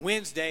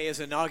Wednesday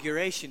is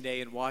Inauguration Day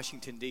in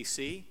Washington,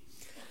 D.C.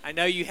 I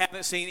know you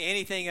haven't seen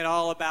anything at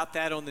all about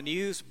that on the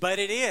news, but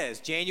it is.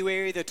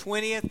 January the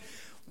 20th,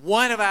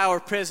 one of our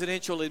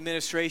presidential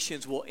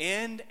administrations will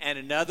end and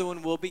another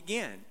one will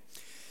begin.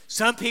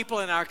 Some people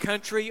in our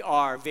country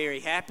are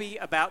very happy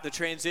about the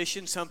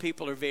transition. Some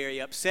people are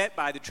very upset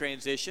by the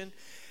transition.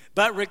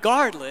 But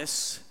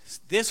regardless,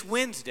 this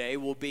Wednesday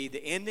will be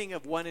the ending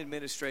of one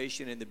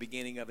administration and the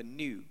beginning of a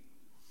new.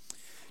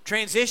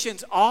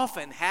 Transitions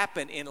often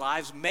happen in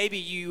lives. Maybe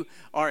you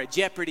are a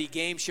Jeopardy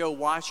game show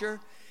watcher.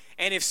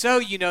 And if so,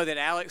 you know that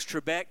Alex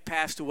Trebek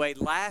passed away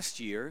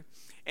last year.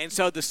 And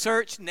so the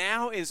search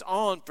now is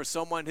on for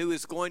someone who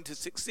is going to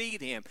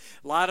succeed him.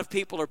 A lot of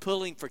people are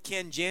pulling for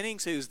Ken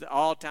Jennings, who's the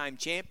all-time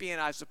champion,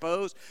 I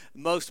suppose.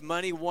 Most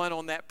money won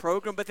on that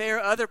program. But there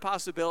are other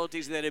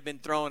possibilities that have been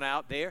thrown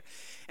out there.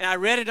 And I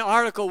read an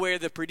article where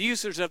the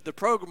producers of the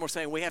program were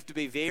saying we have to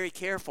be very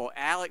careful.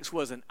 Alex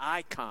was an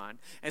icon.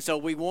 And so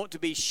we want to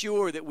be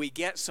sure that we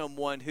get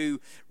someone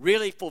who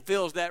really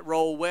fulfills that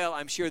role well.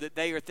 I'm sure that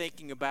they are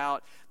thinking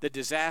about the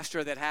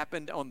disaster that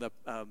happened on the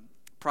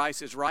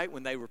Price is Right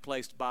when they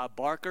replaced Bob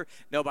Barker.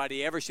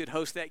 Nobody ever should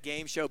host that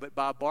game show but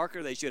Bob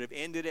Barker. They should have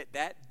ended it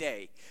that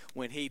day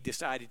when he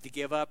decided to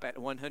give up at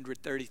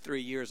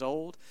 133 years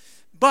old.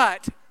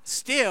 But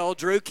still,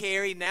 Drew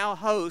Carey now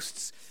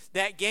hosts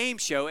that game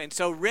show. And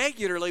so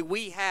regularly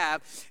we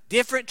have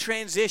different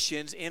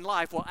transitions in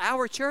life. Well,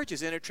 our church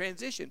is in a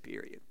transition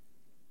period.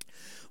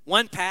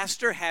 One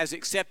pastor has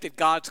accepted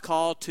God's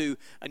call to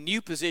a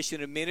new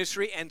position of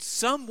ministry, and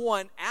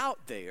someone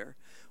out there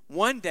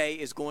one day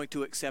is going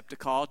to accept a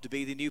call to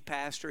be the new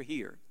pastor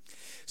here.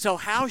 So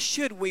how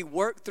should we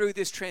work through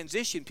this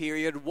transition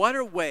period? What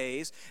are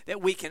ways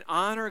that we can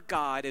honor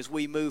God as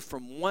we move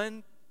from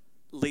one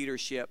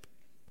leadership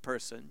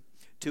person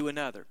to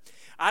another?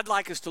 I'd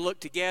like us to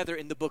look together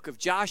in the book of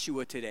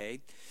Joshua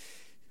today.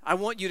 I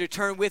want you to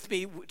turn with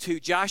me to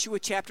Joshua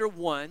chapter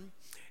 1.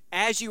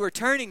 As you are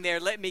turning there,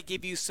 let me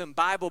give you some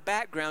Bible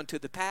background to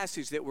the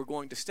passage that we're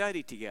going to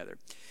study together.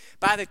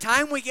 By the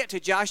time we get to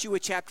Joshua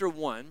chapter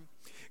 1,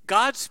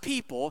 God's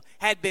people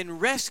had been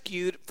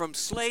rescued from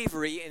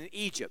slavery in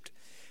Egypt.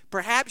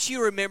 Perhaps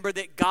you remember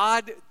that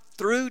God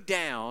threw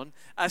down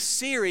a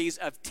series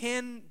of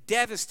 10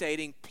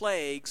 devastating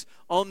plagues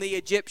on the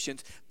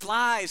Egyptians.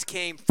 Flies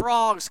came,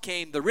 frogs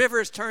came, the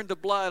rivers turned to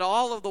blood,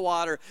 all of the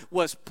water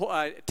was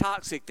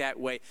toxic that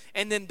way.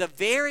 And then the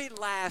very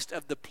last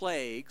of the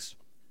plagues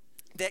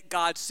that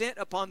God sent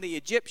upon the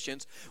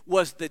Egyptians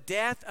was the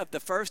death of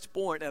the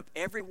firstborn of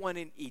everyone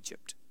in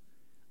Egypt,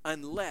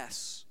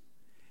 unless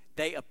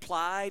they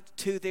applied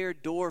to their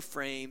door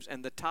frames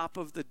and the top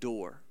of the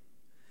door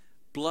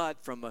blood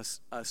from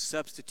a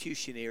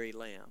substitutionary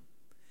lamb.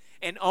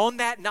 And on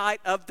that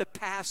night of the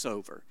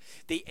Passover,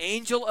 the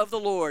angel of the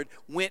Lord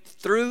went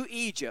through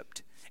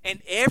Egypt,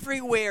 and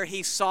everywhere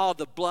he saw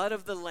the blood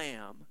of the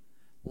lamb,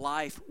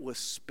 life was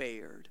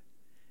spared.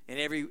 And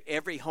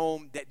every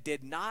home that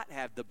did not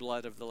have the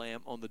blood of the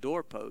lamb on the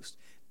doorpost,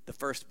 the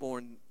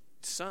firstborn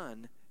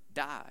son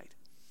died.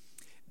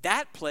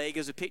 That plague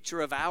is a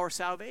picture of our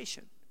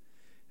salvation.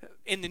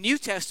 In the New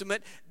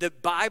Testament, the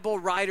Bible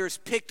writers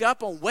picked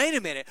up on, wait a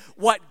minute,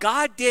 what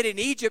God did in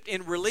Egypt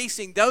in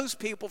releasing those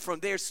people from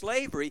their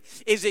slavery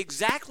is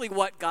exactly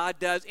what God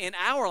does in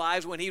our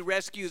lives when he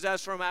rescues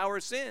us from our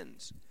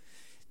sins.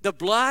 The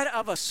blood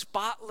of a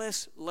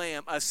spotless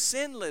lamb, a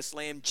sinless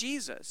lamb,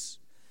 Jesus,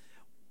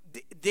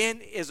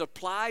 then is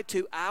applied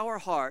to our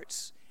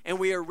hearts, and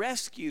we are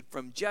rescued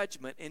from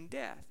judgment and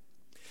death.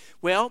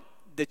 Well,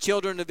 the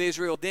children of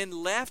Israel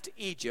then left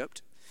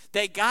Egypt.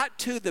 They got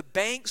to the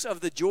banks of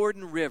the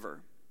Jordan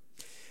River.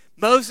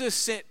 Moses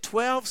sent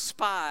 12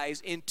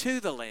 spies into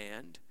the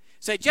land.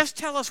 Say, just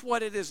tell us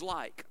what it is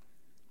like.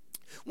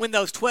 When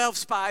those 12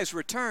 spies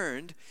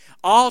returned,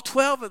 all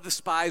 12 of the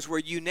spies were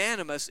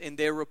unanimous in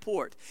their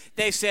report.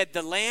 They said,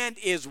 the land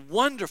is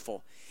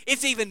wonderful.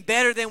 It's even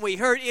better than we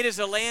heard. It is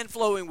a land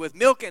flowing with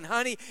milk and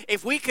honey.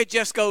 If we could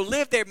just go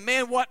live there,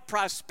 man, what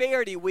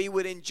prosperity we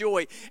would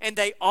enjoy. And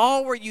they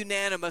all were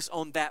unanimous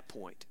on that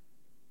point.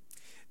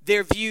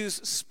 Their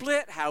views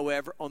split,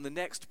 however, on the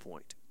next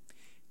point.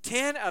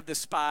 10 of the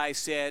spies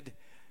said,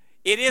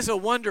 it is a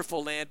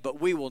wonderful land,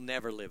 but we will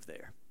never live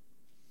there.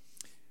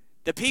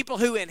 The people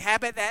who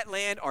inhabit that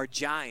land are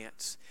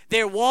giants.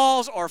 Their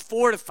walls are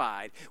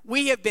fortified.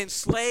 We have been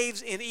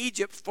slaves in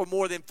Egypt for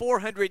more than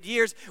 400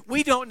 years.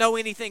 We don't know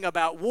anything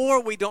about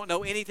war. We don't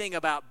know anything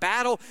about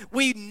battle.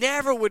 We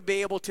never would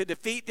be able to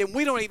defeat them.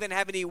 We don't even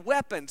have any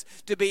weapons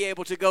to be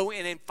able to go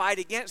in and fight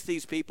against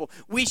these people.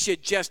 We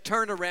should just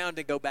turn around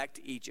and go back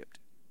to Egypt.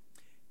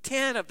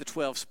 10 of the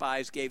 12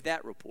 spies gave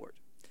that report.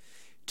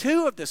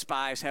 2 of the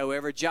spies,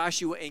 however,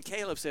 Joshua and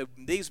Caleb, said,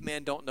 these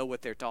men don't know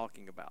what they're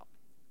talking about.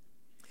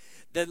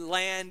 The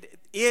land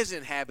is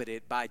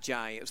inhabited by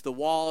giants. The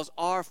walls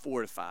are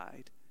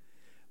fortified,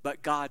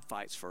 but God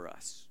fights for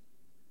us.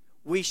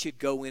 We should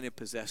go in and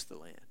possess the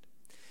land.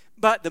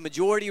 But the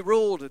majority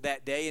ruled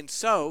that day, and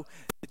so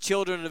the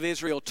children of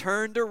Israel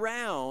turned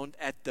around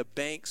at the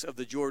banks of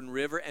the Jordan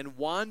River and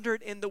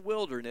wandered in the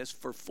wilderness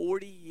for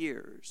 40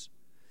 years.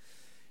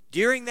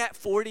 During that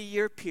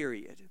 40-year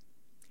period,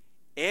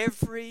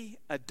 every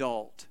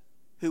adult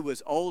who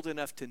was old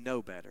enough to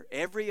know better,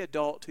 every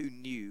adult who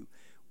knew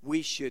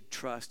we should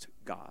trust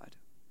God,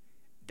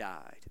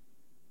 died.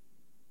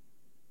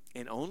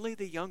 And only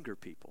the younger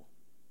people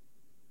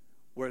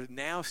were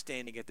now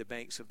standing at the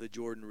banks of the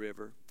Jordan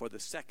River for the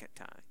second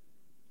time.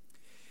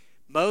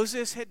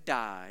 Moses had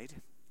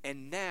died,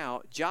 and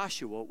now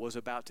Joshua was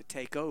about to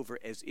take over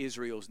as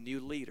Israel's new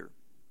leader.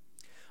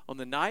 On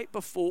the night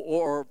before,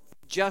 or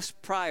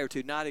just prior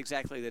to, not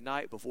exactly the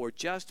night before,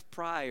 just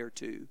prior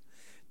to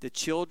the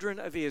children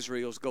of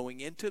Israel's going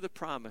into the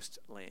promised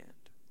land,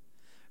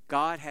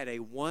 God had a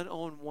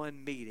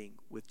one-on-one meeting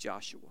with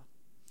Joshua.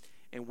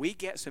 And we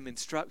get some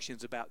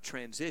instructions about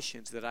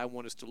transitions that I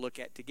want us to look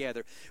at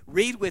together.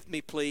 Read with me,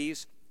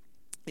 please.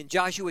 In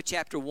Joshua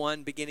chapter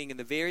 1, beginning in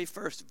the very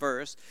first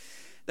verse,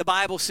 the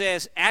Bible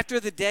says, "After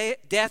the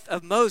death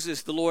of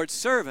Moses, the Lord's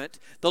servant,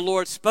 the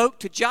Lord spoke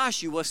to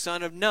Joshua,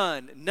 son of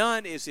Nun."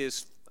 Nun is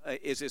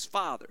his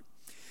father.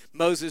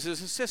 Moses'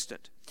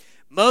 assistant.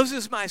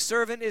 "Moses, my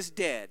servant, is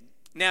dead.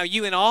 Now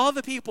you and all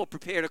the people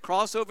prepare to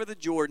cross over the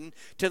Jordan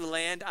to the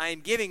land I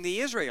am giving the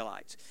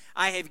Israelites.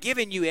 I have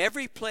given you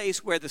every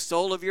place where the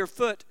sole of your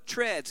foot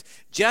treads,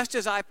 just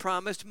as I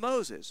promised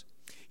Moses.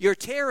 Your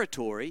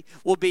territory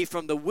will be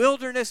from the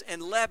wilderness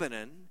and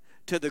Lebanon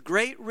to the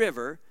great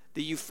river,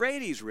 the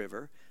Euphrates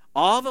River,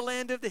 all the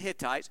land of the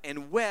Hittites,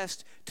 and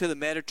west to the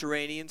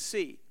Mediterranean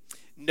Sea.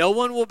 No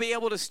one will be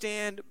able to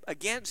stand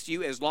against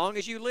you as long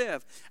as you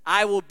live.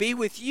 I will be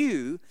with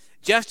you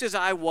just as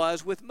I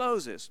was with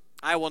Moses.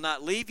 I will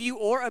not leave you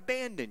or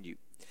abandon you.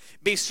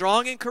 Be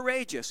strong and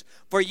courageous,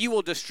 for you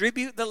will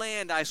distribute the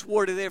land I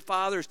swore to their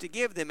fathers to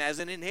give them as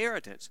an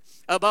inheritance.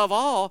 Above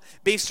all,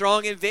 be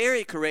strong and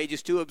very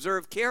courageous to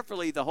observe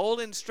carefully the whole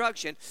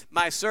instruction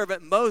my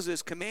servant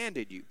Moses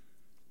commanded you.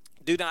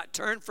 Do not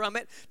turn from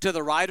it to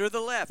the right or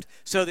the left,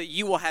 so that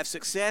you will have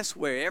success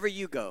wherever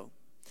you go.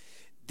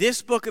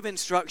 This book of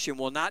instruction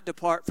will not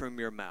depart from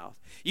your mouth.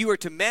 You are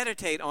to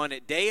meditate on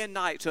it day and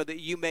night so that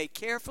you may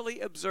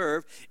carefully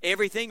observe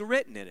everything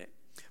written in it.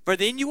 For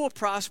then you will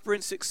prosper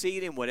and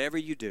succeed in whatever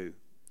you do.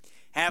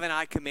 Haven't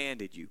I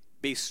commanded you?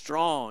 Be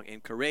strong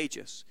and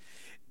courageous.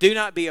 Do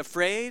not be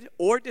afraid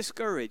or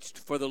discouraged,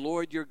 for the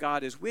Lord your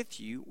God is with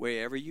you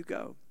wherever you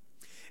go."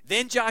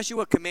 Then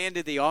Joshua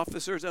commanded the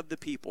officers of the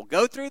people,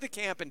 "Go through the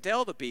camp and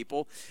tell the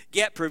people,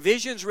 get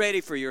provisions ready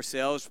for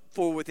yourselves,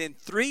 for within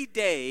 3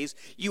 days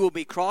you will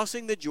be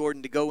crossing the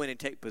Jordan to go in and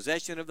take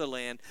possession of the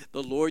land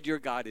the Lord your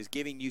God is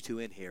giving you to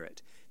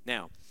inherit."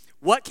 Now,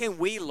 what can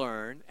we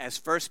learn as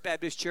First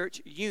Baptist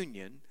Church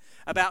Union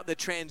about the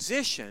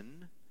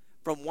transition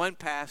from one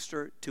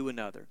pastor to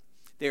another?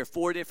 There are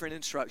 4 different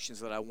instructions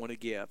that I want to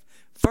give.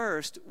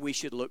 First, we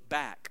should look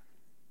back.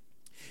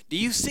 Do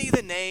you see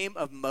the name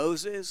of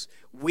Moses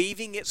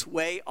weaving its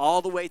way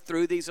all the way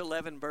through these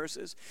 11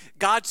 verses?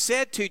 God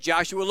said to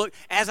Joshua, "Look,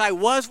 as I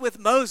was with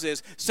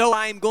Moses, so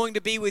I am going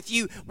to be with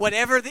you.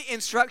 Whatever the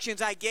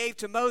instructions I gave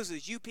to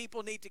Moses, you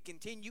people need to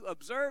continue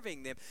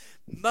observing them."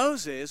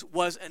 Moses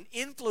was an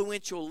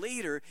influential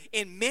leader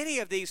in many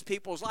of these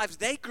people's lives.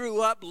 They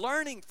grew up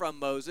learning from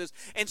Moses,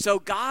 and so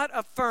God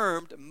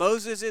affirmed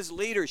Moses'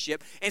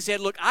 leadership and said,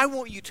 "Look, I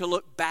want you to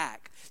look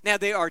back." Now,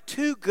 there are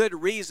 2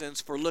 good reasons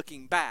for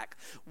looking back.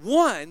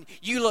 One,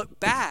 you look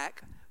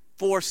back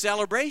for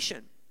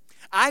celebration.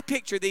 I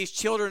picture these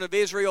children of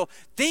Israel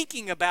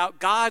thinking about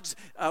God's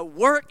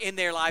work in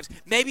their lives.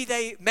 Maybe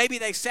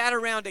they sat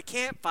around a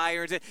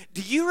campfire and said,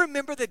 "Do you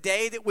remember the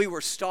day that we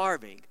were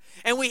starving?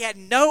 And we had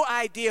no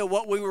idea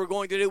what we were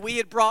going to do. We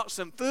had brought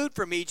some food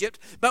from Egypt,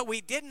 but we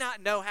did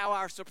not know how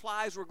our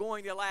supplies were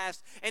going to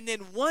last. And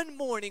then one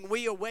morning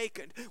we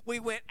awakened. We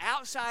went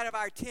outside of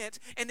our tents,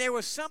 and there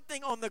was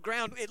something on the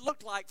ground. It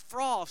looked like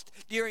frost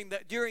during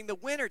the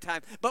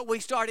wintertime, but we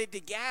started to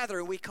gather,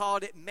 and we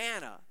called it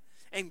manna.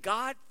 And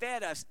God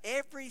fed us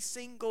every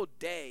single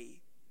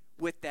day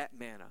with that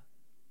manna."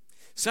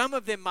 Some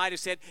of them might have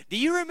said, "Do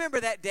you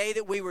remember that day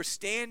that we were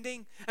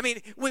standing? I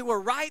mean, we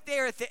were right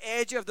there at the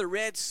edge of the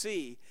Red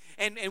Sea,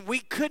 and we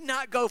could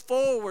not go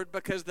forward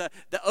because the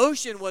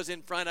ocean was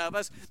in front of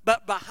us,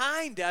 but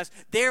behind us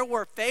there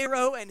were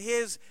Pharaoh and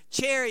his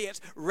chariots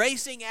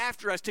racing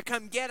after us to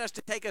come get us,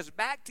 to take us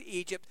back to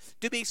Egypt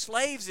to be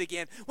slaves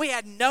again. We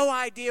had no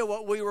idea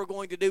what we were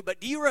going to do,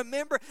 but do you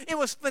remember? It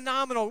was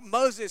phenomenal.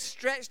 Moses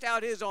stretched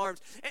out his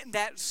arms, and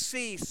that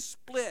sea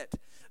split.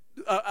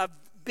 A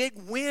big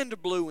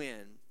wind blew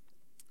in,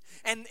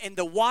 and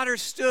the water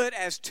stood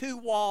as 2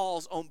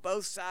 walls on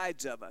both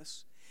sides of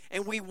us,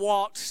 and we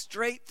walked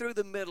straight through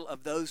the middle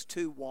of those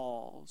 2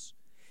 walls,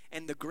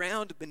 and the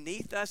ground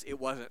beneath us, it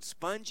wasn't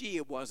spongy,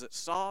 it wasn't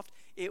soft,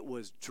 it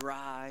was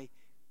dry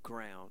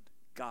ground.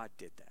 God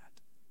did that.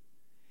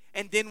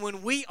 And then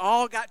when we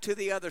all got to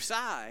the other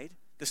side,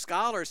 The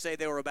scholars say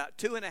there were about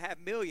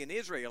 2.5 million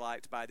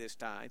Israelites by this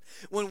time.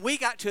 When we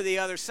got to the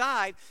other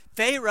side,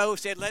 Pharaoh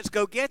said, let's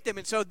go get them.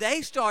 And so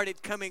they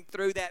started coming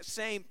through that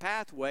same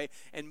pathway,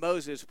 and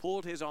Moses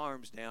pulled his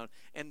arms down,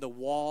 and the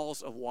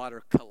walls of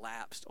water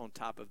collapsed on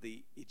top of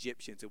the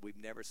Egyptians, and we've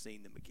never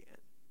seen them again.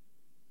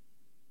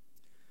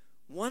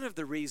 One of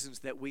the reasons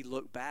that we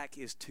look back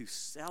is to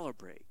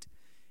celebrate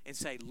and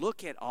say,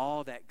 look at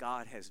all that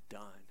God has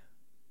done.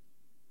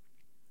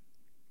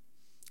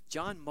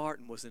 John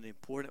Martin was an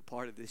important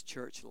part of this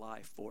church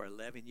life for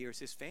 11 years.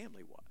 His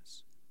family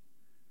was.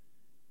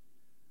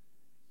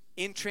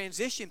 In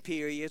transition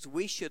periods,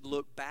 we should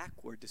look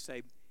backward to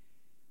say,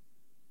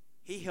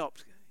 he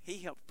helped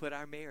put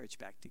our marriage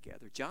back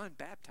together. John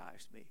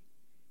baptized me.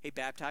 He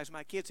baptized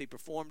my kids. He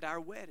performed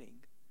our wedding.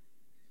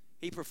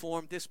 He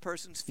performed this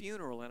person's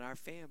funeral in our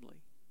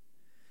family.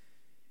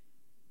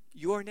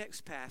 Your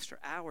next pastor,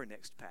 our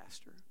next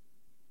pastor,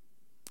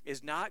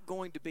 is not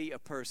going to be a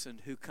person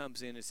who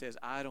comes in and says,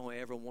 I don't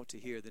ever want to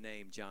hear the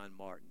name John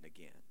Martin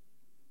again.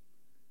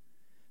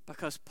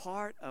 Because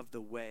part of the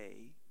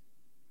way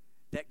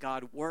that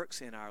God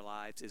works in our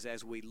lives is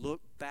as we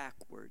look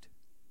backward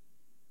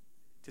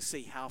to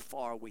see how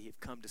far we have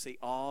come, to see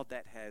all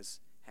that has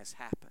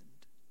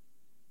happened,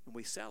 and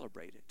we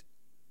celebrate it.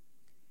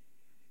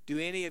 Do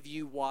any of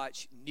you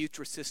watch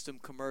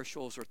Nutrisystem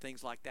commercials or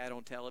things like that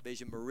on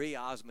television? Marie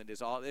Osmond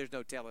there's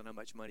no telling how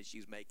much money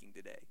she's making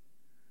today.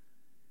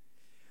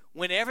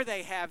 Whenever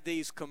they have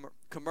these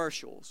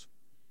commercials,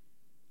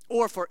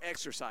 or for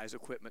exercise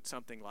equipment,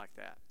 something like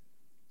that,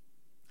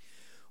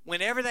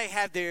 whenever they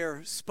have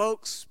their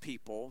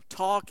spokespeople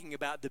talking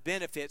about the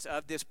benefits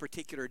of this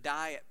particular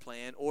diet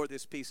plan or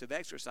this piece of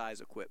exercise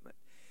equipment,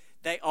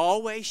 they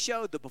always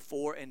show the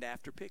before and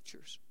after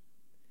pictures.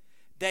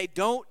 They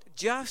don't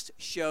just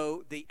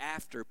show the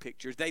after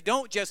pictures. They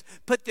don't just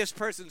put this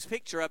person's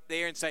picture up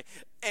there and say,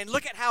 and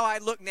look at how I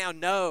look now.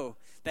 No,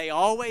 they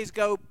always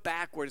go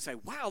backward and say,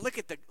 wow, look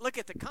at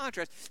the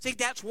contrast. See,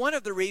 that's one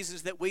of the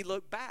reasons that we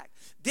look back.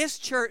 This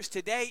church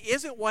today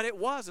isn't what it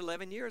was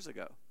 11 years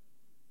ago.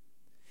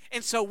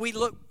 And so we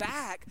look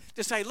back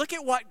to say, look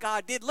at what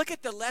God did. Look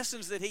at the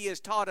lessons that he has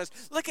taught us.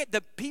 Look at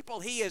the people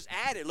he has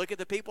added. Look at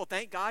the people,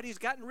 thank God, he's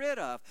gotten rid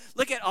of.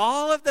 Look at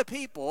all of the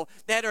people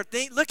that are,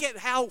 look at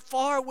how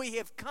far we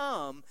have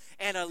come.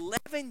 And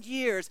 11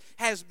 years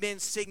has been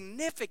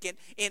significant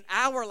in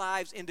our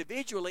lives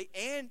individually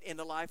and in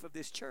the life of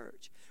this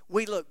church.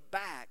 We look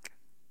back.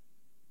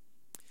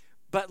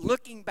 But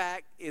looking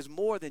back is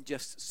more than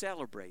just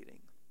celebrating.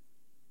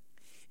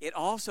 It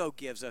also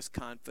gives us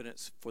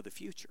confidence for the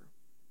future.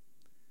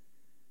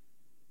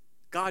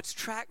 God's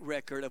track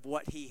record of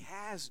what he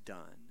has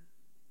done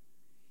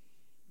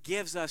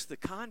gives us the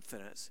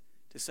confidence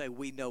to say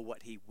we know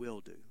what he will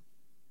do.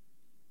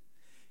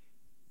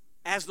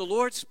 As the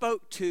Lord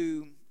spoke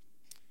to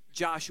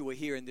Joshua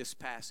here in this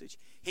passage,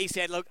 he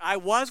said, look, I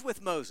was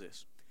with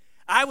Moses.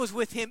 I was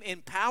with him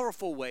in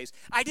powerful ways.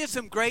 I did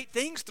some great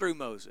things through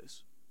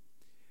Moses.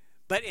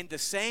 But in the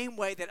same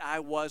way that I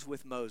was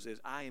with Moses,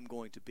 I am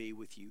going to be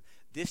with you.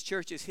 This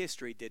church's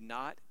history did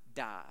not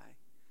die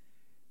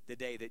the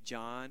day that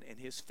John and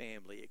his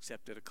family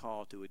accepted a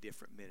call to a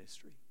different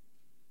ministry.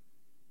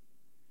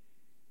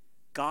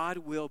 God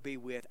will be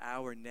with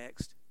our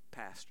next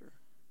pastor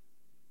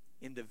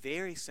in the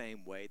very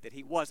same way that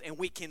he was. And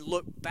we can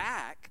look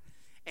back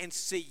and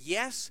see,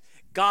 yes,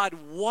 God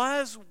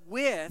was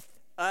with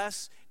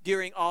us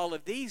during all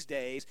of these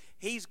days.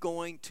 He's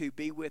going to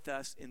be with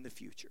us in the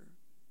future.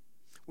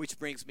 Which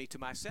brings me to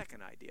my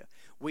second idea.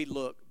 We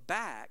look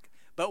back,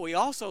 but we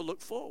also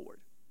look forward.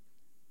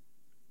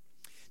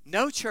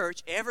 No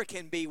church ever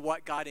can be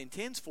what God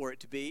intends for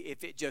it to be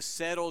if it just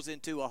settles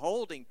into a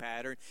holding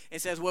pattern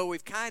and says, well,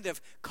 we've kind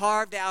of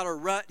carved out a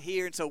rut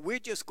here, and so we're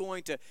just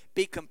going to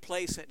be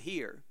complacent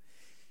here.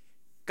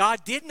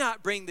 God did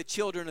not bring the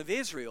children of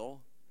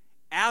Israel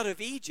out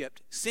of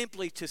Egypt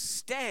simply to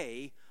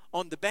stay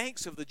on the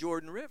banks of the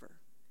Jordan River.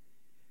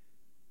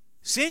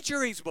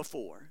 Centuries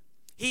before,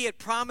 he had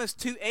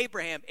promised to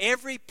Abraham,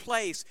 every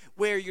place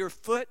where your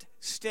foot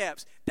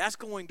steps, that's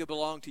going to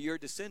belong to your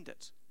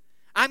descendants.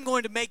 I'm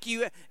going to make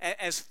you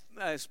as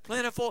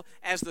plentiful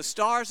as the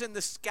stars in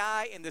the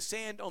sky and the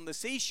sand on the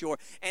seashore.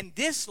 And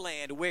this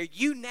land where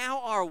you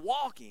now are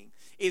walking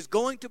is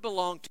going to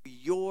belong to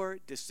your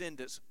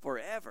descendants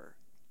forever.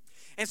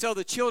 And so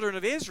the children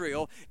of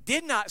Israel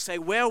did not say,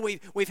 well,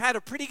 we've had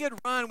a pretty good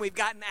run. We've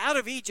gotten out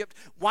of Egypt.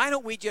 Why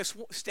don't we just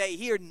stay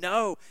here?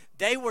 No,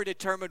 they were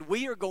determined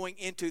we are going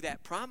into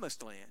that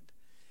promised land.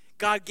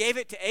 God gave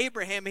it to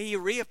Abraham. He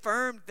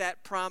reaffirmed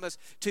that promise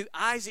to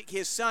Isaac,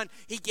 his son.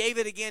 He gave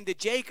it again to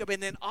Jacob.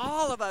 And then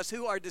all of us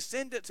who are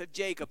descendants of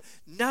Jacob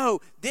know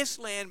this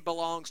land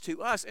belongs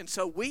to us. And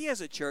so we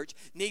as a church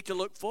need to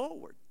look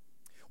forward.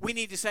 We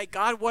need to say,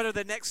 God, what are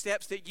the next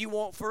steps that you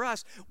want for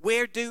us?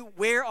 Where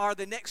are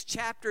the next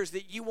chapters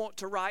that you want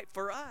to write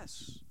for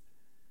us?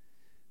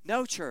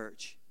 No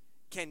church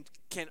can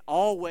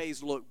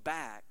always look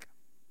back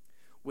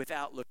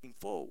without looking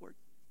forward.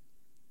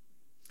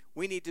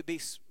 We need to be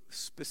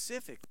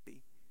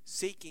specifically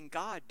seeking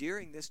God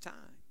during this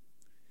time.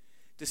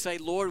 To say,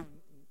 Lord,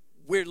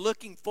 we're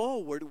looking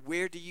forward.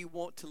 Where do you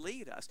want to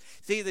lead us?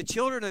 See, the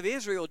children of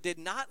Israel did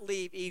not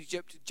leave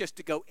Egypt just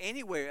to go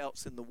anywhere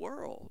else in the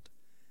world.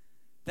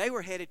 They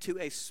were headed to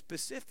a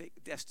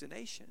specific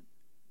destination.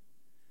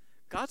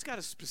 God's got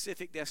a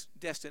specific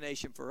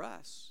destination for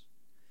us.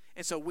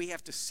 And so we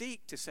have to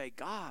seek to say,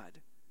 God,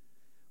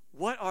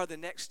 what are the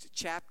next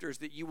chapters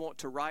that you want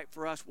to write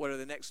for us? What are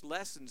the next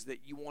lessons that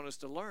you want us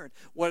to learn?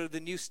 What are the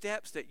new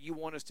steps that you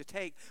want us to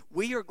take?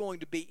 We are going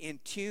to be in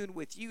tune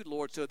with you,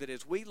 Lord, so that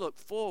as we look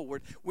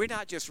forward, we're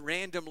not just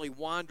randomly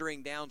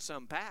wandering down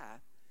some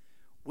path.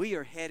 We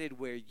are headed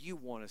where you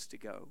want us to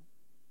go.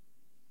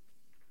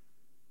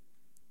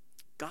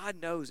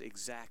 God knows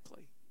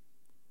exactly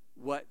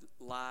what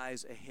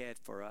lies ahead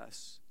for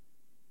us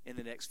in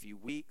the next few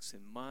weeks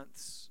and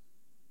months.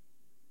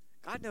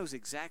 God knows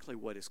exactly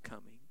what is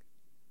coming.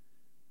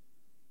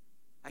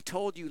 I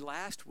told you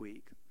last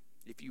week,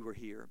 if you were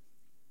here,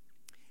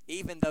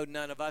 even though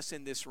none of us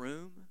in this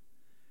room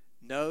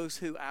knows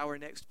who our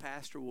next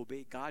pastor will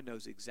be, God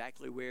knows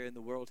exactly where in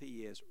the world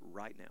he is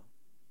right now.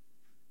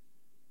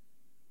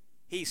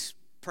 He's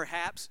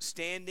perhaps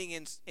standing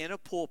in a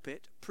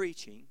pulpit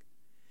preaching,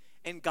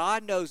 and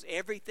God knows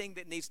everything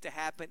that needs to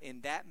happen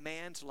in that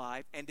man's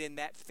life and in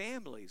that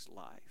family's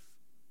life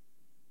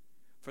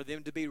for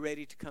them to be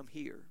ready to come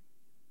here.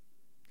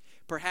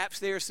 Perhaps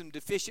there are some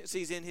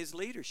deficiencies in his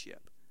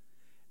leadership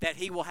that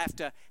he will have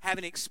to have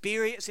an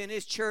experience in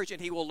his church,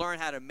 and he will learn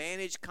how to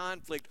manage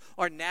conflict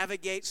or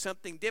navigate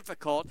something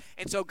difficult.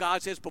 And so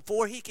God says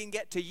before he can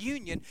get to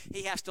union,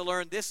 he has to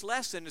learn this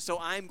lesson, and so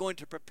I'm going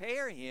to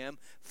prepare him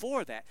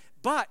for that.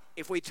 But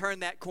if we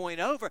turn that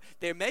coin over,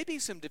 there may be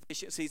some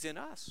deficiencies in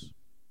us.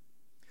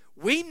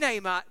 We may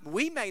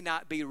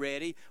not be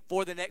ready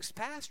for the next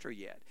pastor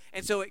yet.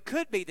 And so it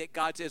could be that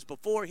God says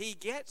before he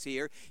gets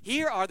here,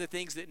 here are the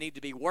things that need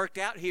to be worked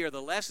out. Here are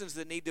the lessons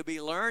that need to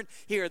be learned.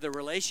 Here are the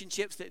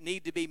relationships that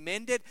need to be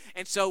mended.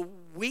 And so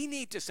we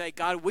need to say,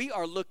 God, we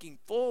are looking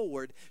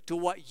forward to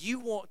what you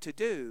want to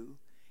do,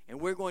 and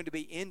we're going to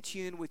be in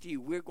tune with you.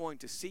 We're going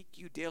to seek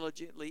you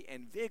diligently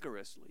and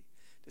vigorously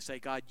to say,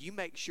 God, you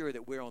make sure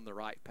that we're on the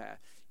right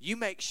path. You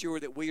make sure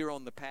that we are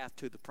on the path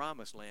to the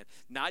promised land.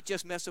 Not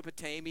just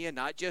Mesopotamia,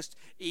 not just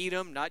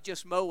Edom, not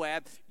just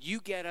Moab.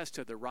 You get us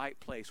to the right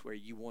place where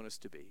you want us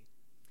to be.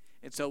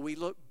 And so we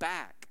look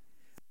back,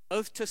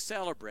 both to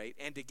celebrate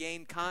and to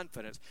gain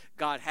confidence.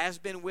 God has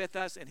been with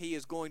us, and he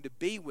is going to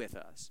be with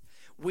us.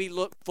 We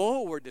look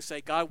forward to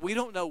say, God, we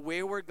don't know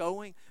where we're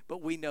going,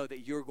 but we know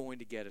that you're going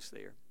to get us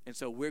there. And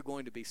so we're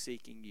going to be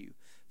seeking you.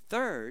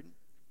 Third,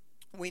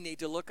 we need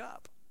to look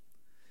up.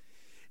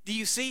 Do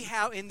you see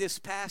how in this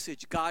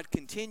passage God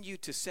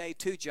continued to say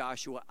to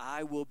Joshua,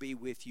 I will be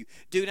with you.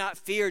 Do not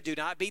fear, do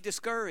not be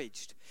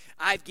discouraged.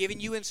 I've given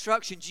you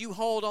instructions. You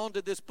hold on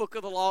to this book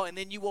of the law, and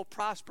then you will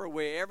prosper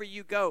wherever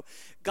you go.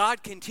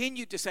 God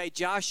continued to say,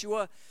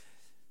 Joshua,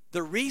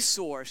 the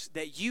resource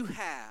that you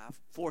have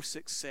for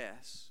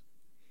success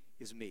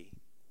is me.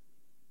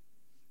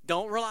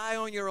 Don't rely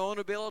on your own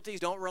abilities.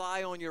 Don't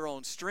rely on your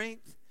own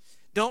strength.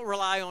 Don't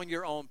rely on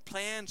your own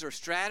plans or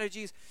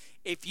strategies.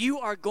 If you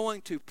are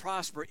going to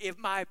prosper, if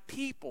my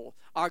people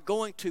are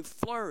going to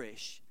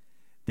flourish,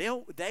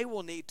 they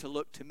will need to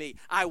look to me.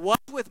 I was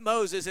with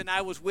Moses, and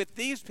I was with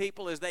these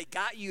people as they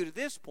got you to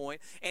this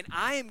point, and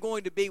I am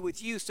going to be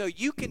with you, so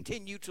you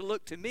continue to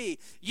look to me.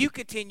 You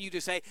continue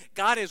to say,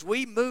 God, as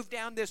we move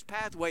down this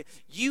pathway,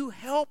 you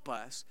help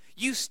us.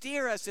 You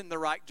steer us in the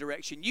right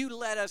direction. You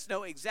let us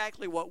know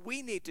exactly what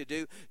we need to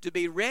do to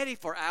be ready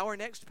for our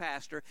next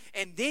pastor,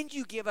 and then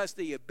you give us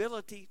the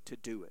ability to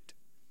do it.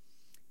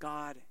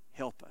 God,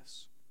 help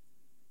us.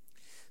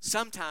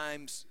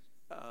 Sometimes,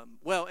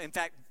 in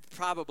fact,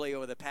 probably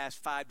over the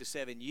past 5 to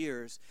 7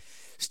 years,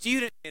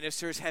 student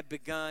ministers have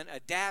begun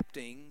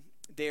adapting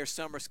their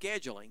summer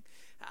scheduling.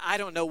 I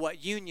don't know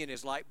what union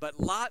is like, but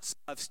lots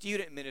of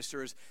student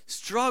ministers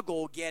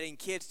struggle getting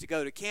kids to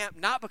go to camp,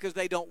 not because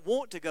they don't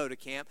want to go to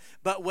camp,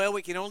 but,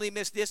 we can only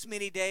miss this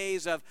many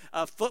days of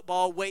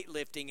football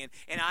weightlifting,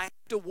 and I have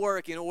to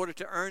work in order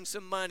to earn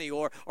some money,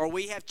 or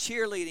we have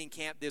cheerleading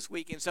camp this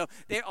week. And so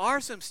there are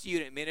some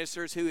student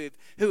ministers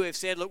who have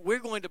said, look, we're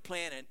going to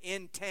plan an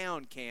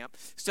in-town camp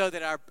so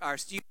that our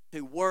students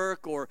who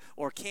work or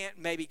can't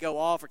maybe go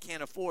off or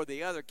can't afford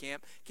the other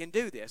camp can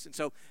do this. And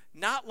so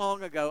not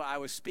long ago, I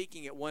was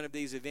speaking at one of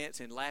these events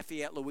in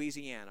Lafayette,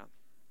 Louisiana.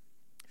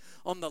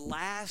 On the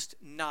last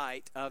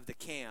night of the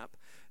camp,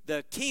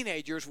 the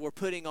teenagers were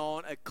putting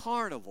on a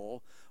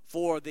carnival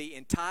for the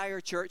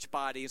entire church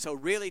body. And so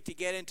really to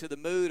get into the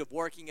mood of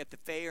working at the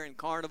fair and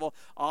carnival,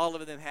 all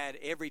of them had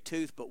every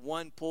tooth but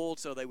one pulled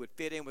so they would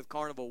fit in with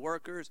carnival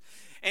workers.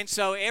 And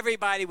so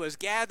everybody was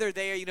gathered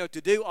there,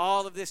 to do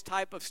all of this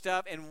type of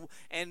stuff.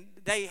 And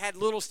they had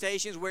little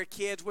stations where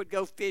kids would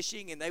go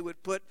fishing, and they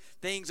would put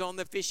things on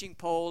the fishing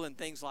pole and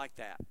things like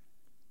that.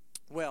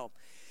 Well,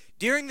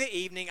 during the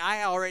evening,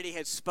 I already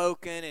had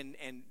spoken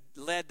and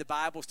led the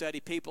Bible study.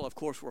 People, of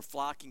course, were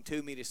flocking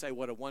to me to say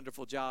what a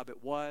wonderful job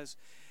it was.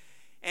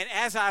 And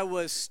as I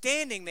was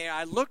standing there,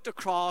 I looked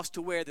across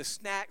to where the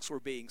snacks were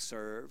being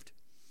served.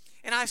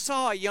 And I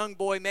saw a young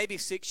boy, maybe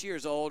 6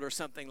 years old or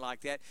something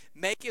like that,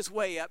 make his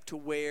way up to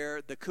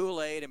where the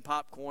Kool-Aid and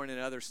popcorn and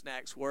other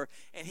snacks were.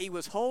 And he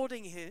was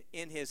holding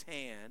in his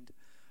hand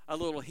a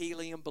little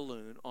helium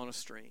balloon on a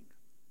string.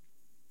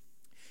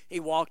 He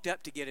walked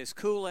up to get his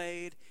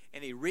Kool-Aid,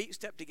 and he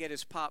reached up to get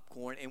his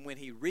popcorn. And when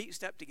he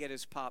reached up to get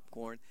his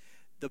popcorn,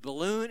 the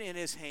balloon in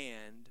his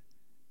hand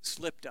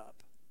slipped up.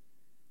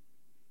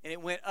 And it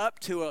went up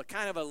to a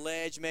kind of a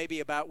ledge, maybe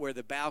about where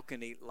the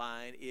balcony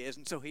line is.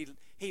 And so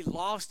he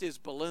lost his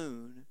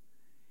balloon.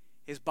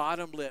 His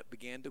bottom lip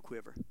began to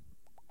quiver.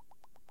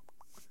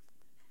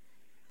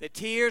 The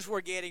tears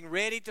were getting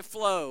ready to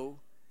flow.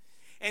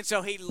 And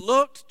so he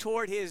looked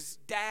toward his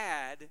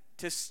dad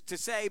to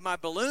say, my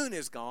balloon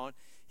is gone.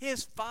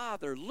 His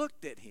father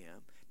looked at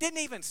him.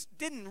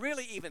 Didn't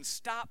really even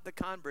stop the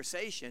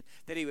conversation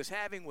that he was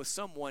having with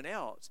someone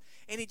else.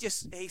 And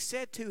he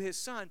said to his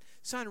son,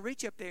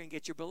 reach up there and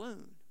get your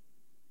balloon.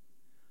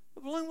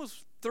 The balloon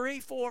was 3,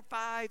 4,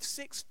 5,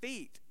 6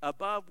 feet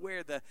above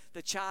where the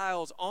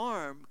child's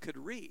arm could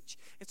reach.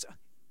 And so,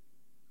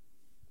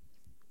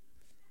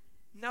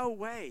 no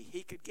way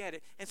he could get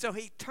it. And so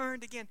he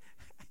turned again.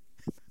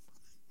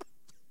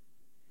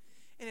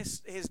 And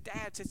his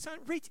dad said, son,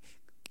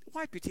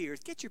 wipe your tears,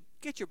 get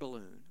your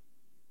balloon.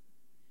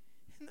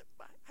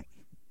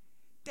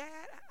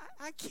 Dad,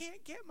 I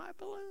can't get my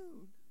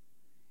balloon.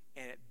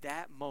 And at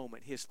that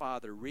moment, his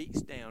father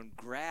reached down,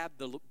 grabbed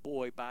the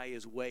boy by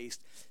his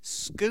waist,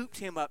 scooped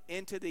him up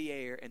into the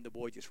air, and the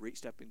boy just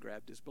reached up and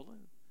grabbed his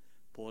balloon,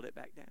 pulled it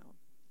back down.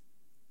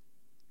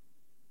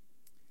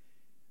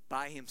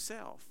 By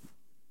himself,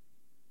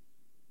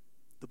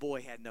 the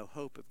boy had no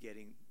hope of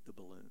getting the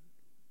balloon.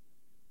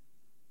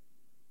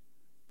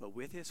 But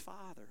with his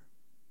father,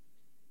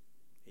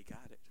 he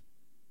got it.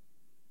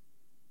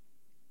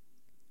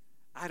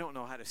 I don't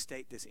know how to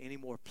state this any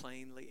more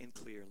plainly and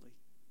clearly.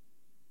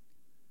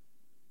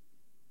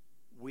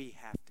 We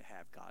have to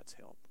have God's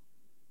help.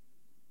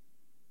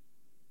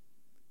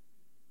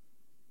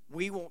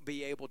 We won't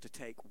be able to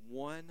take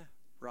one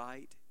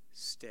right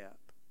step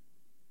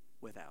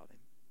without Him.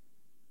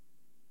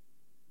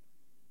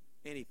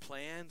 Any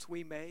plans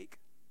we make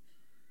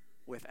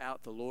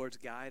without the Lord's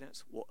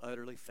guidance will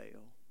utterly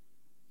fail.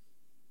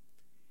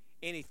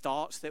 Any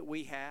thoughts that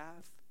we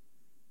have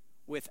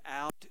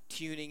without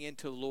tuning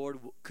into the Lord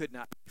could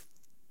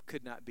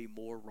not be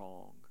more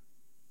wrong.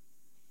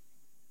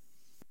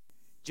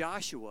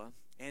 Joshua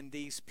and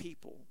these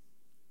people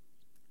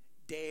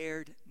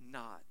dared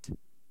not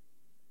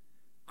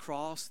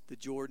cross the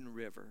Jordan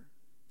River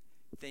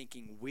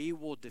thinking we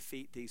will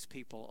defeat these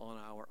people on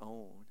our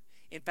own.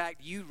 In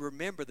fact, you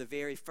remember the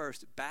very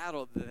first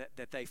battle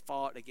that they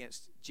fought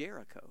against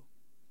Jericho.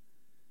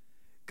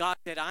 God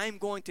said, I'm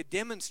going to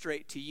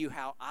demonstrate to you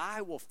how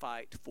I will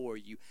fight for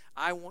you.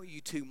 I want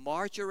you to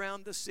march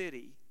around the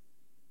city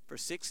for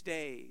 6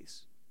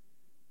 days.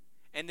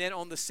 And then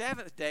on the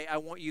 7th day, I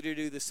want you to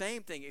do the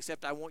same thing,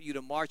 except I want you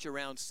to march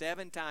around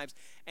 7 times.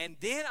 And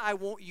then I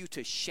want you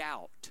to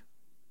shout.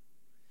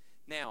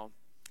 Now,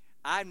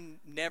 I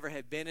never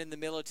have been in the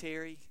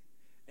military,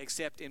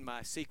 except in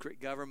my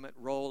secret government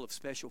role of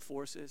special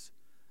forces.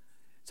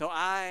 So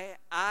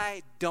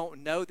I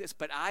don't know this,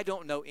 but I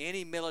don't know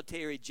any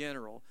military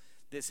general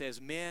that says,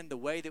 men, the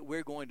way that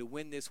we're going to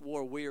win this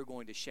war, we are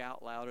going to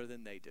shout louder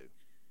than they do.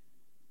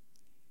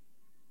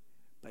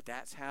 But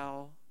that's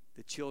how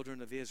the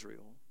children of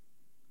Israel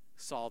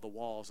saw the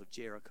walls of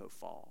Jericho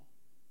fall.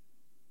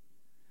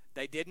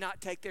 They did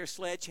not take their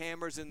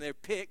sledgehammers and their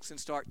picks and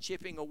start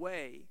chipping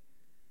away.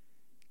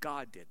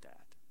 God did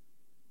that.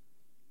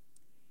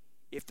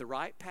 If the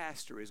right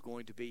pastor is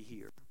going to be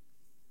here,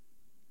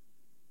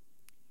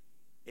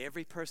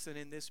 every person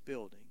in this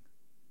building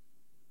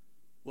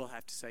will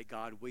have to say,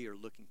 God, we are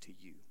looking to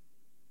you.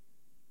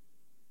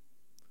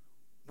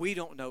 We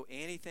don't know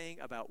anything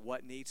about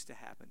what needs to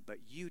happen, but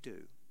you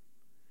do.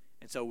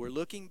 And so we're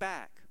looking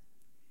back.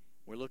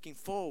 We're looking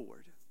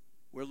forward.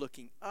 We're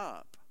looking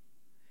up.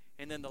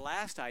 And then the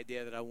last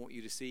idea that I want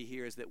you to see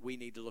here is that we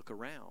need to look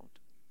around.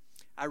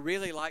 I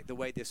really like the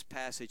way this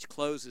passage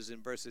closes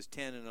in verses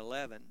 10 and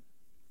 11.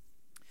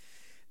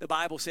 The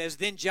Bible says,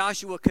 then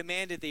Joshua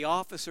commanded the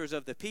officers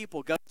of the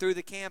people, go through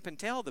the camp and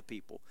tell the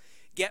people,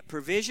 get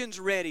provisions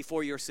ready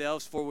for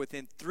yourselves, for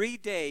within 3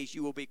 days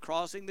you will be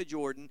crossing the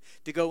Jordan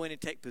to go in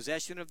and take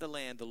possession of the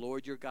land the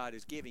Lord your God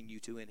is giving you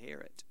to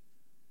inherit.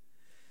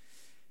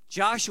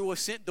 Joshua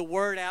sent the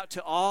word out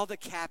to all the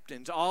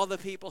captains, all the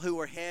people who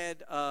were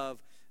heads of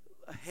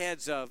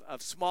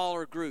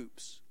smaller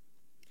groups.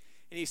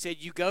 And he said,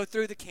 you go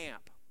through the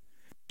camp.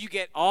 You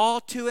get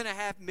all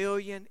 2.5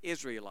 million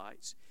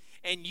Israelites.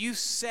 And you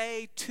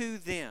say to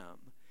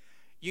them,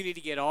 you need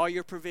to get all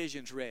your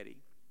provisions ready.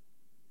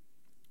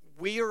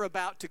 We are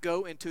about to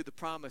go into the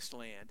promised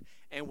land,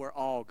 and we're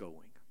all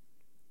going.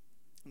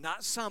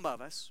 Not some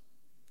of us,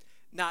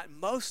 not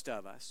most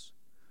of us.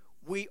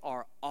 We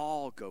are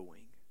all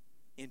going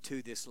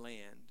into this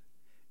land.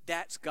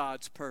 That's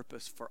God's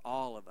purpose for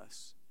all of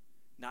us,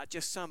 Not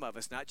just some of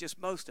us, not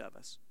just most of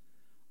us,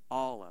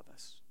 all of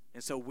us.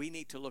 And so we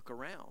need to look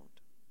around.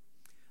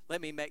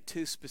 Let me make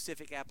two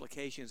specific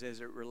applications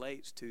as it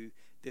relates to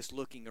this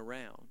looking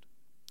around.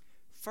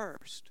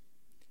 First,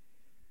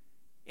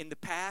 in the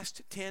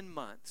past 10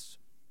 months,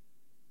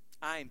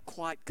 I am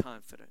quite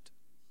confident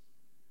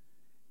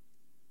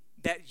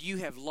that you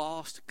have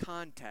lost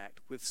contact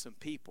with some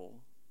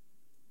people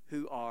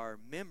who are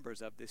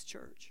members of this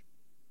church.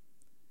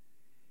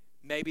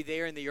 Maybe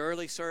they're in the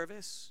early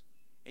service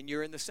and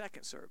you're in the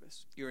second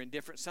service. You're in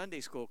different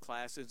Sunday school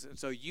classes, and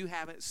so you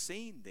haven't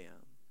seen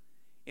them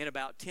in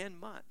about 10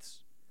 months.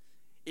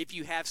 If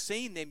you have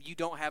seen them, you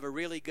don't have a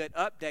really good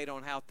update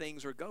on how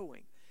things are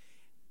going.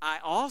 I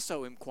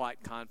also am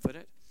quite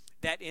confident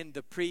that in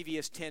the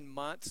previous 10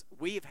 months,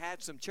 we have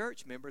had some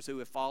church members who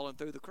have fallen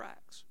through the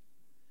cracks.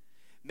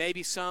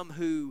 Maybe some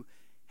who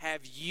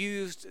have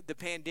used the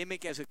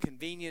pandemic as a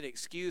convenient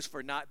excuse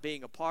for not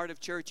being a part of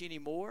church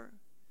anymore.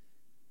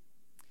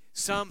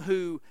 Some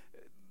who,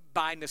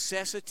 by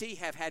necessity,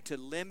 have had to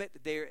limit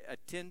their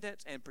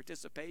attendance and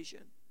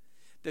participation.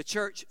 The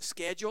church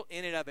schedule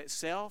in and of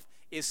itself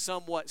is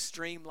somewhat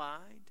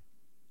streamlined.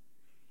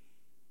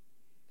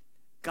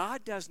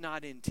 God does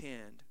not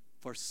intend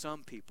for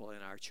some people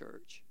in our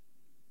church,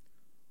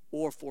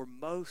 or for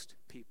most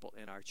people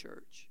in our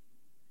church,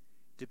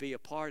 to be a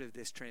part of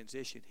this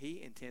transition.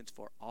 He intends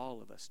for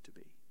all of us to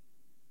be.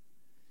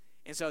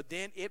 And so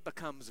then it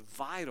becomes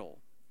vital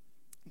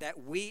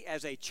that we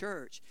as a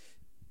church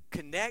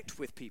connect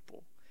with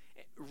people,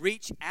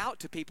 reach out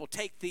to people,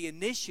 take the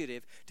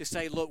initiative to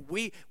say, look,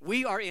 we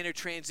are in a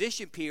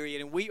transition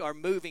period and we are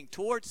moving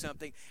towards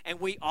something, and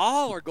we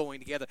all are going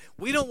together.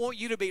 We don't want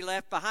you to be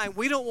left behind.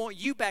 We don't want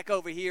you back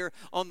over here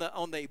on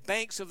the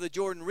banks of the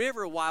Jordan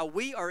River while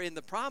we are in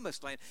the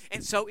promised land.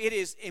 And so it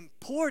is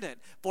important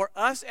for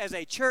us as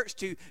a church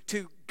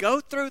to go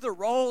through the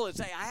role and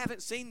say, I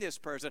haven't seen this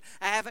person.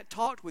 I haven't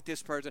talked with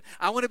this person.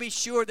 I want to be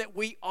sure that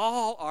we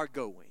all are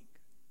going.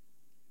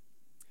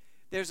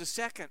 There's a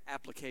second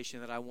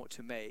application that I want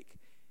to make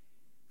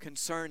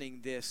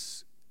concerning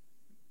this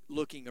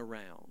looking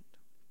around.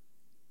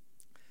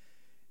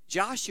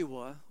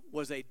 Joshua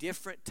was a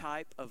different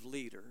type of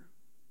leader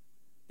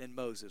than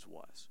Moses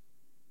was.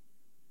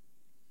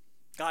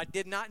 God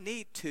did not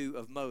need two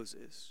of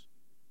Moses.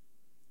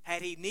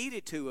 Had he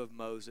needed two of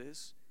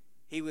Moses,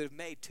 he would have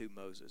made two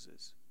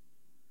Moseses.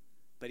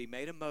 But he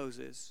made a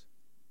Moses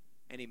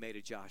and he made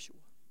a Joshua.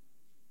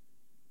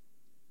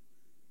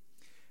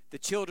 The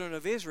children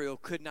of Israel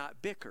could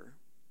not bicker.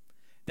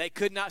 They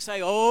could not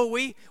say, oh,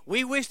 we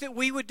wish that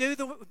we would do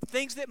the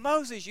things that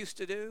Moses used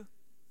to do.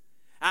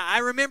 I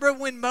remember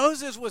when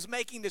Moses was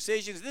making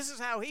decisions, this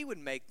is how he would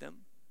make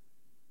them.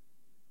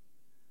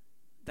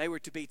 They were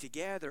to be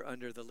together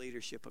under the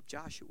leadership of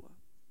Joshua.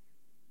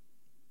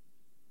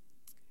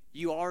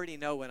 You already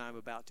know what I'm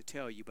about to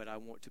tell you, but I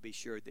want to be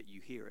sure that you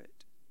hear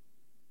it.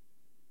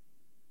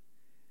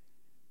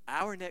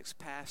 Our next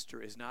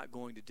pastor is not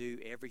going to do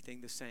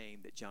everything the same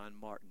that John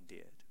Martin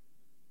did.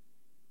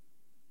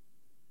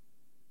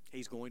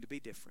 He's going to be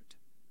different.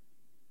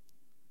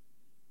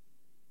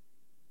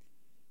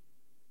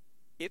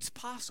 It's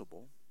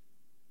possible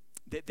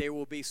that there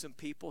will be some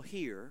people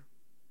here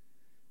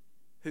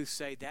who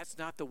say, that's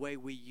not the way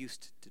we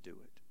used to do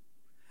it.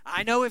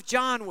 I know if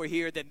John were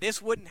here, then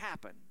this wouldn't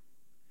happen.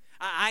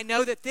 I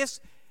know that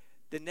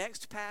the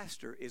next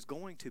pastor is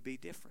going to be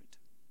different.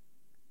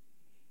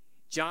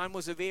 John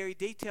was a very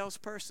detailed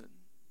person,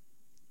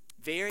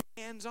 very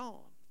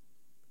hands-on.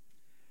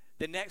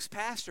 The next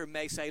pastor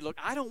may say, look,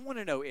 I don't want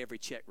to know every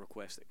check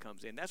request that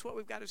comes in. That's what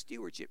we've got a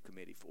stewardship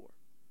committee for.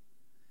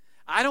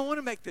 I don't want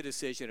to make the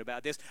decision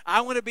about this.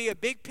 I want to be a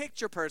big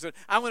picture person.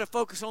 I want to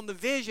focus on the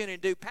vision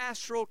and do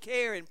pastoral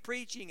care and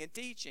preaching and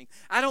teaching.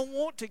 I don't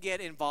want to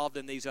get involved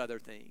in these other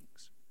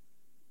things.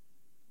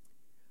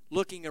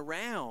 Looking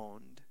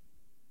around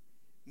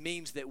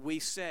means that we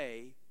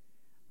say,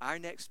 our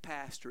next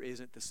pastor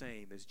isn't the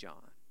same as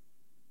John.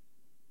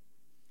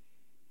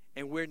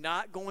 And we're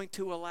not going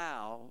to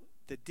allow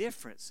the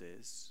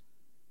differences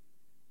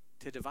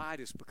to divide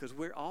us because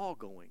we're all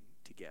going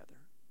together.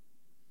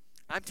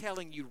 I'm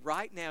telling you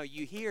right now,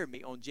 you hear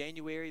me on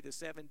January the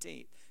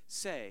 17th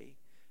say,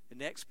 the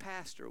next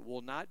pastor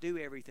will not do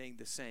everything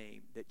the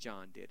same that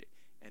John did it,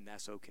 and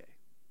that's okay.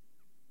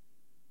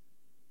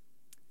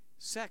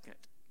 Second,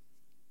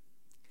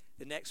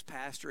 the next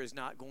pastor is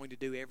not going to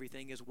do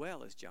everything as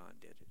well as John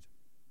did it.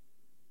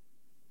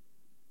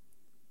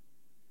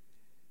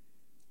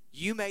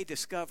 You may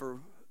discover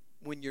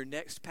when your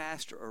next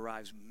pastor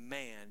arrives,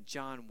 man,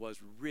 John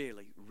was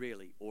really,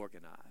 really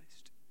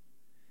organized.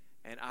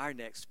 And our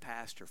next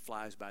pastor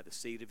flies by the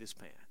seat of his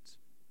pants.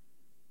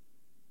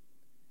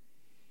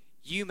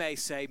 You may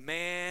say,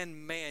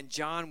 man,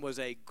 John was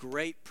a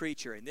great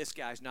preacher, and this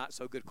guy's not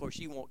so good. Of course,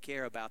 you won't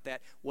care about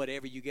that.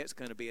 Whatever you get is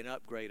going to be an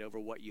upgrade over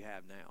what you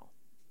have now.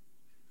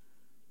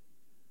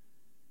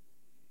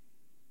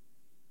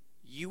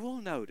 You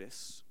will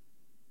notice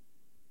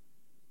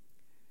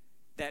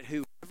that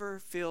whoever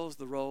fills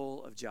the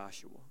role of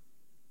Joshua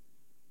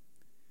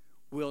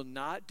will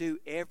not do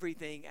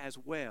everything as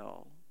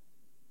well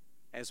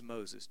as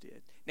Moses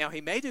did. Now,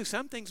 he may do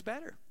some things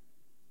better.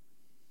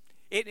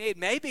 It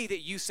may be that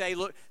you say,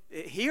 look,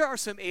 here are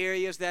some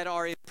areas that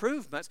are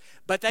improvements,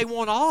 but they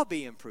won't all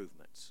be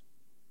improvements.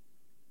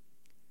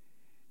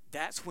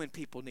 That's when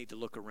people need to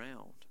look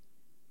around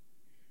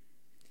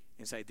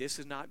and say, this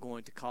is not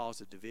going to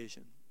cause a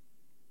division.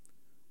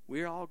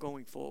 We're all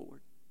going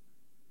forward.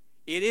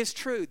 It is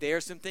true, there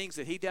are some things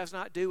that he does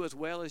not do as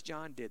well as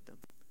John did them.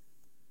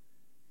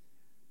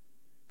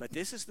 But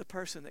this is the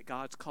person that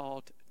God's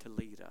called to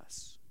lead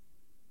us.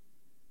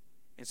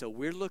 And so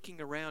we're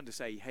looking around to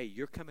say, hey,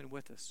 you're coming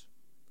with us.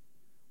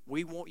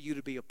 We want you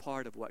to be a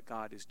part of what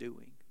God is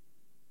doing.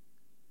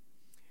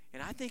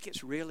 And I think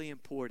it's really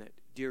important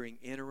during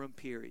interim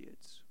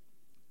periods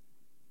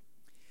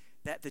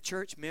that the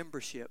church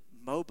membership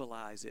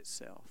mobilize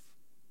itself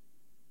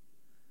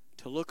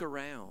to look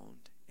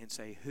around and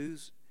say,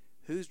 who's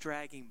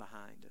dragging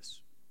behind us?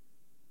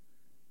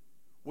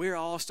 We're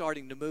all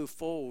starting to move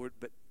forward,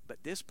 but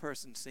this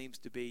person seems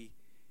to be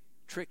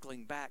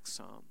trickling back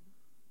some.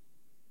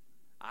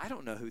 I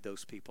don't know who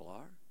those people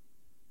are,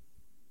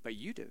 but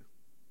you do.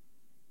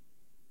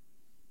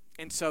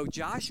 And so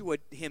Joshua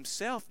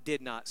himself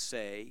did not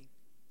say,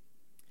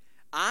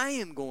 I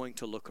am going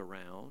to look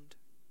around.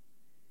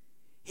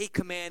 He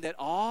commanded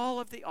all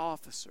of the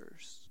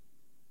officers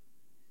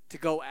to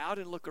go out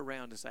and look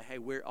around and say, hey,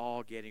 we're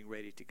all getting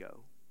ready to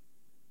go.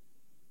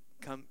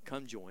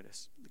 Come join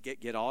us.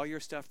 Get all your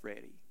stuff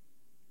ready.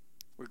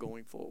 We're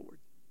going forward.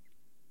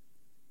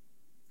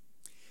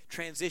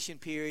 Transition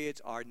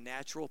periods are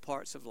natural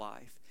parts of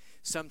life.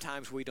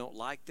 Sometimes we don't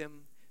like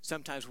them.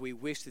 Sometimes we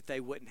wish that they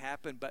wouldn't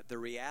happen, but the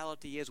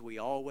reality is we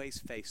always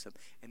face them.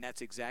 And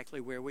that's exactly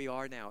where we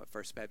are now at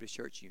First Baptist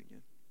Church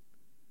Union.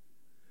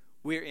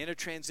 We're in a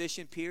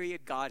transition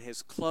period. God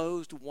has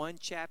closed one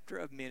chapter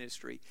of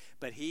ministry,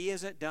 but he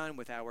isn't done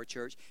with our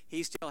church.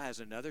 He still has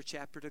another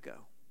chapter to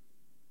go.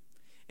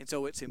 And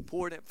so it's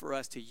important for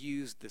us to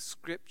use the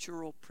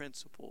scriptural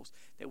principles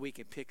that we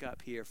can pick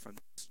up here from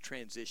this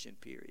transition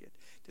period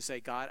to say,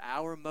 God,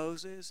 our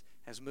Moses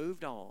has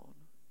moved on.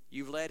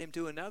 You've led him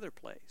to another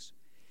place.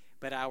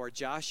 But our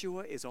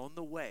Joshua is on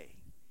the way.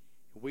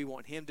 We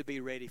want him to be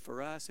ready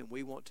for us, and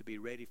we want to be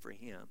ready for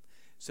him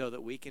so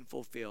that we can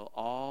fulfill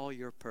all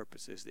your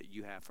purposes that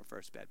you have for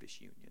First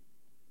Baptist Union.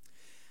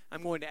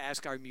 I'm going to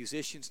ask our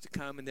musicians to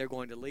come, and they're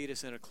going to lead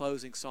us in a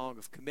closing song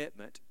of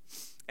commitment.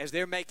 As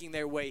they're making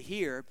their way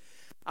here,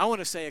 I want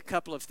to say a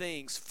couple of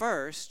things.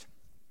 First,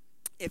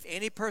 if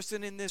any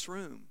person in this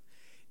room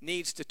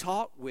needs to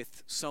talk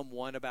with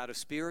someone about a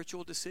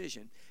spiritual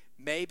decision,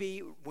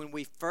 maybe when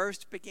we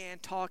first began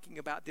talking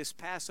about this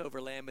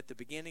Passover lamb at the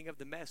beginning of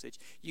the message,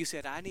 you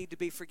said, I need to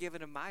be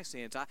forgiven of my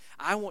sins.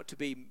 I want to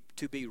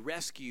be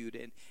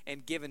rescued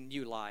and given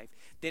new life.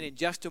 Then in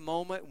just a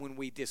moment, when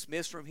we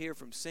dismiss from here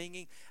from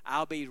singing,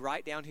 I'll be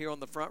right down here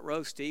on the front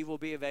row. Steve will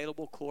be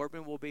available.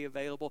 Corbin will be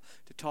available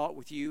to talk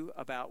with you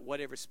about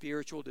whatever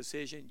spiritual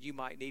decision you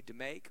might need to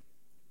make.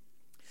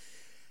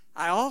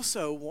 I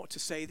also want to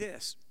say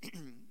this.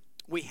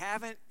 We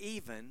haven't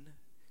even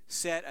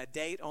set a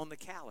date on the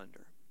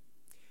calendar.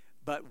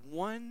 But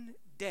one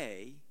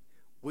day,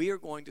 we are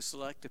going to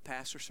select a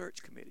pastor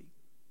search committee.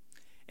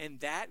 And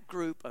that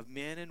group of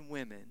men and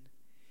women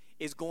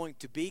is going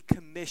to be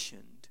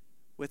commissioned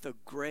with a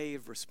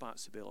grave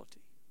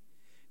responsibility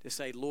to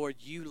say, Lord,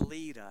 you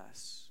lead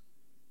us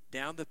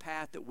down the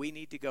path that we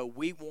need to go.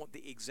 We want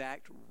the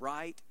exact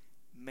right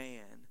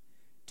man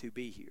to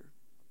be here.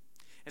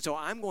 And so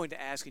I'm going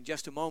to ask in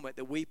just a moment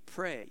that we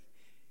pray.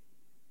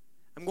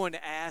 I'm going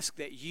to ask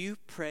that you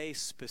pray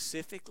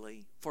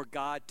specifically for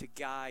God to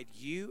guide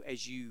you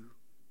as you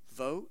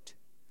vote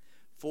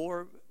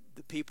for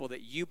the people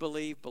that you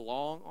believe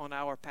belong on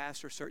our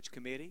pastor search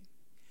committee.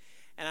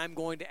 And I'm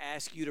going to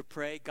ask you to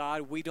pray,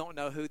 God, we don't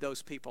know who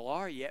those people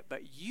are yet,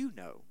 but you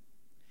know.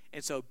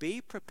 And so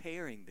be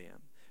preparing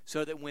them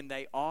so that when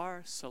they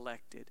are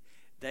selected,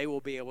 they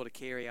will be able to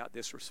carry out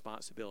this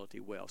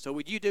responsibility well. So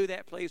would you do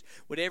that, please?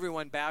 Would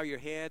everyone bow your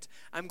heads?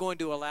 I'm going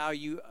to allow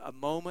you a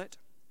moment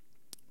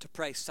to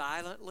pray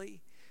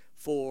silently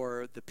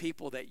for the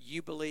people that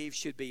you believe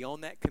should be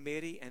on that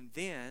committee, and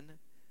then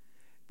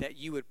that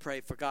you would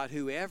pray for God,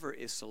 whoever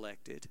is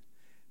selected,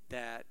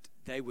 that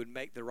they would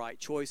make the right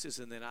choices,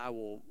 and then I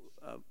will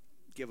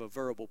give a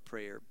verbal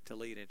prayer to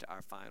lead into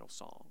our final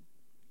song.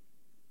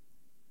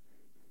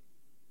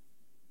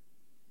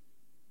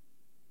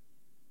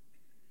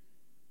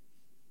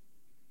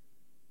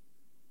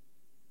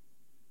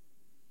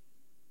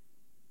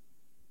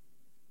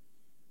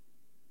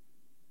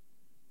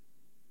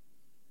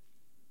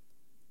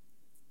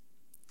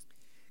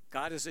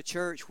 God, as a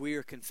church, we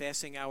are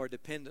confessing our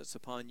dependence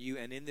upon you,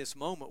 and in this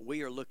moment,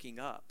 we are looking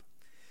up.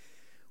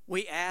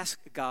 We ask,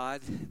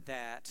 God,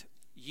 that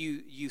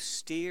you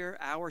steer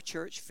our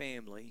church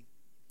family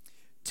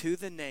to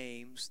the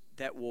names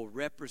that will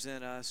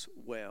represent us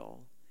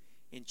well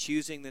in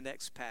choosing the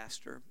next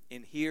pastor,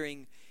 in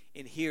hearing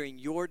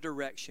your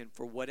direction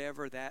for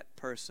whatever that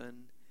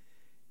person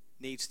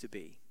needs to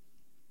be.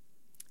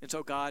 And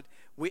so, God,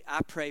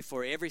 I pray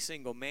for every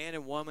single man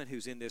and woman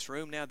who's in this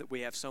room now, that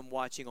we have some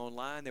watching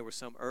online. There were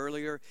some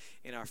earlier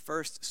in our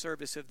first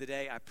service of the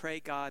day. I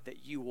pray, God,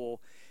 that you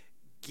will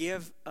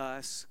give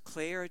us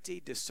clarity,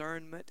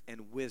 discernment,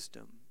 and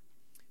wisdom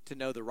to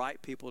know the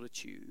right people to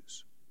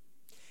choose.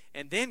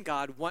 And then,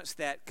 God, once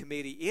that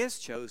committee is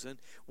chosen,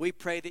 we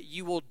pray that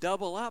you will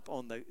double up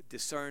on the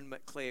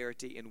discernment,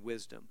 clarity, and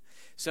wisdom,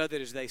 so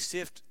that as they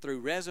sift through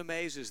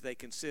resumes, as they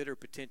consider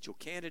potential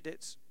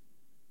candidates,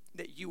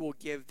 that you will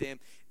give them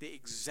the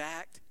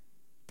exact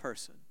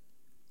person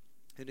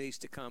who needs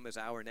to come as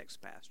our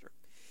next pastor.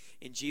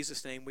 In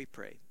Jesus' name we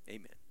pray. Amen.